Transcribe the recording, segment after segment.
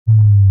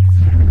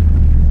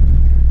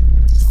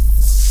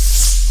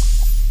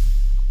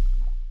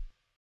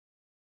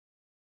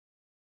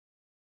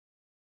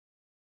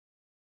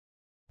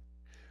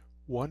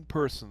One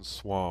person's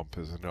swamp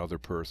is another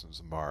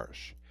person's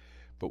marsh,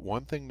 but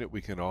one thing that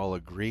we can all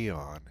agree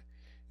on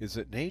is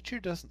that nature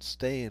doesn't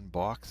stay in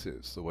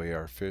boxes the way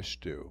our fish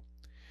do.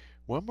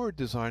 When we're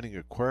designing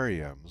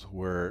aquariums,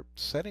 we're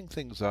setting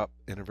things up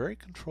in a very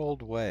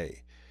controlled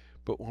way.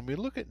 But when we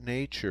look at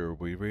nature,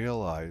 we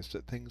realize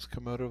that things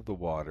come out of the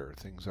water,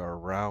 things are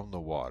around the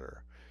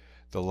water.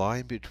 The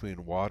line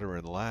between water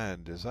and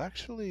land is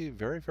actually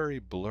very, very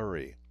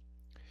blurry.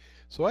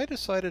 So I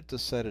decided to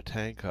set a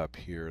tank up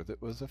here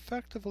that was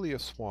effectively a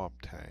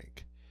swamp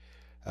tank.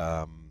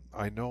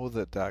 I know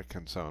that that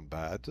can sound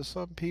bad to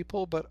some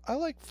people, but I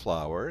like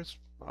flowers.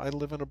 I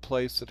live in a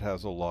place that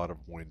has a lot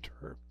of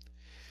winter.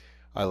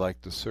 I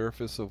like the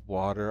surface of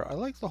water. I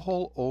like the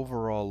whole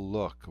overall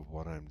look of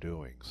what I'm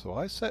doing. So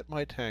I set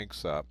my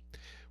tanks up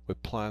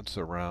with plants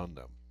around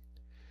them.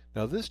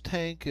 Now this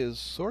tank is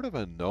sort of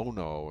a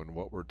no-no in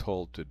what we're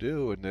told to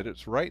do, in that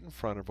it's right in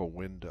front of a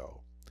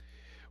window.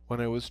 When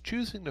I was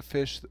choosing the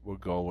fish that would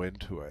go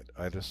into it,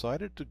 I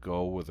decided to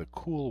go with a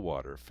cool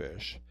water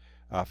fish,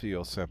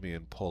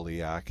 Aphyosemion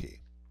poliaki.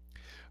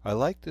 I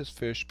like this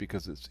fish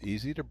because it's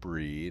easy to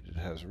breed, it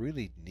has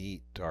really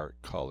neat dark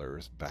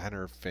colors,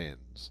 banner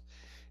fins,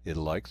 it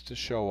likes to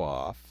show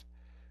off,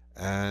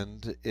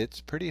 and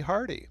it's pretty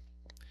hardy.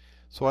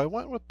 So I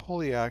went with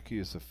poliaki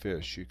as a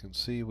fish. You can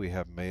see we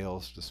have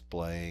males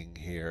displaying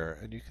here,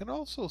 and you can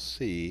also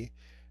see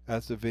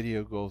as the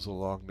video goes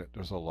along that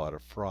there's a lot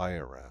of fry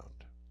around.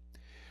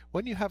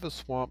 When you have a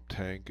swamp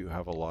tank, you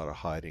have a lot of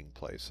hiding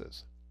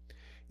places.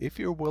 If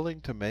you're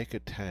willing to make a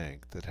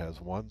tank that has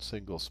one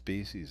single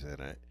species in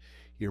it,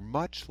 you're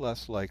much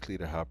less likely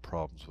to have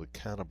problems with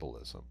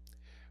cannibalism.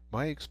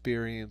 My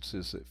experience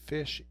is that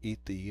fish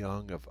eat the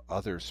young of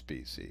other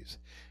species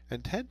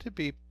and tend to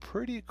be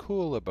pretty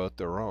cool about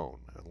their own,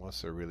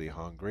 unless they're really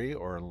hungry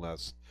or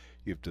unless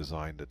you've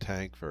designed the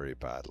tank very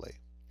badly.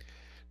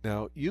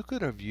 Now, you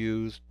could have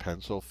used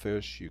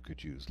pencilfish, you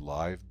could use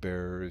live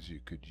bears,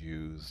 you could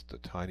use the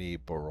tiny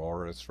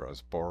Bororis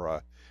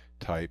rasbora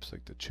types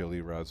like the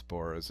chili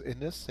rasboras in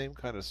this same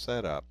kind of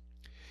setup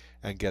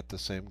and get the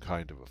same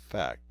kind of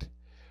effect.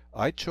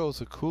 I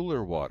chose a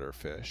cooler water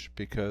fish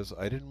because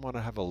I didn't want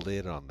to have a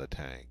lid on the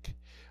tank.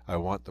 I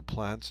want the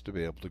plants to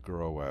be able to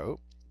grow out.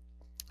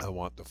 I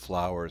want the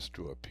flowers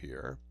to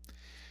appear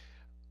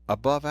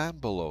above and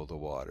below the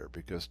water,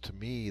 because to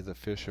me the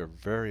fish are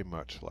very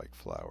much like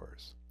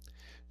flowers.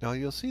 Now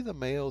you'll see the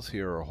males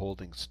here are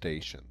holding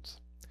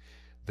stations.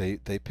 They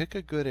pick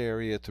a good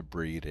area to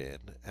breed in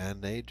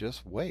and they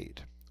just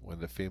wait. When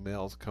the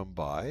females come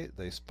by,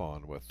 they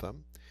spawn with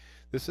them.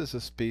 This is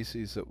a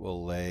species that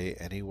will lay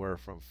anywhere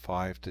from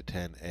 5 to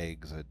 10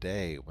 eggs a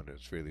day when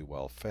it's really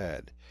well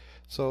fed.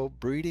 So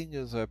breeding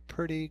is a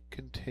pretty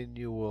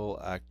continual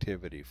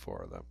activity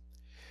for them.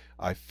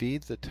 I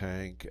feed the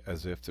tank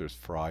as if there's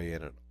fry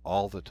in it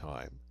all the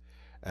time.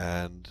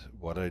 And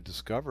what I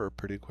discover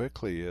pretty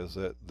quickly is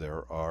that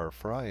there are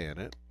fry in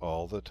it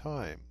all the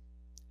time.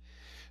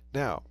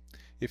 Now,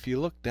 if you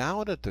look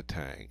down at the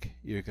tank,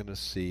 you're going to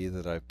see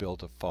that I've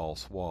built a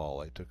false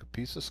wall. I took a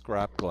piece of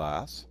scrap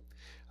glass,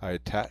 I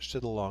attached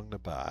it along the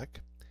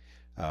back,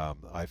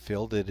 I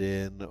filled it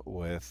in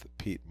with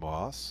peat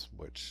moss,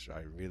 which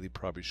I really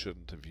probably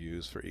shouldn't have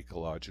used for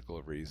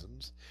ecological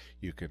reasons.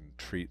 You can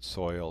treat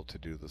soil to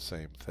do the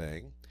same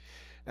thing.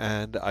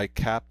 And I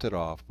capped it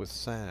off with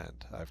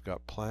sand. I've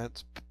got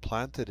plants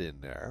planted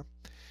in there.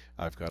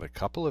 I've got a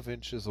couple of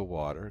inches of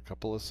water, a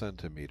couple of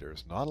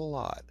centimeters, not a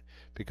lot,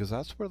 because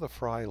that's where the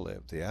fry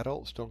live. The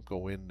adults don't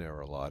go in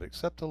there a lot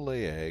except to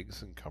lay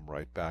eggs and come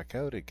right back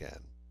out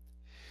again.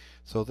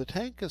 So the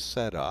tank is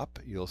set up.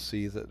 You'll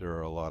see that there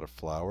are a lot of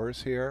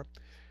flowers here.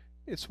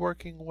 It's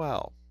working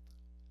well.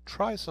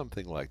 Try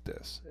something like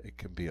this. It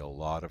can be a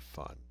lot of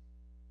fun.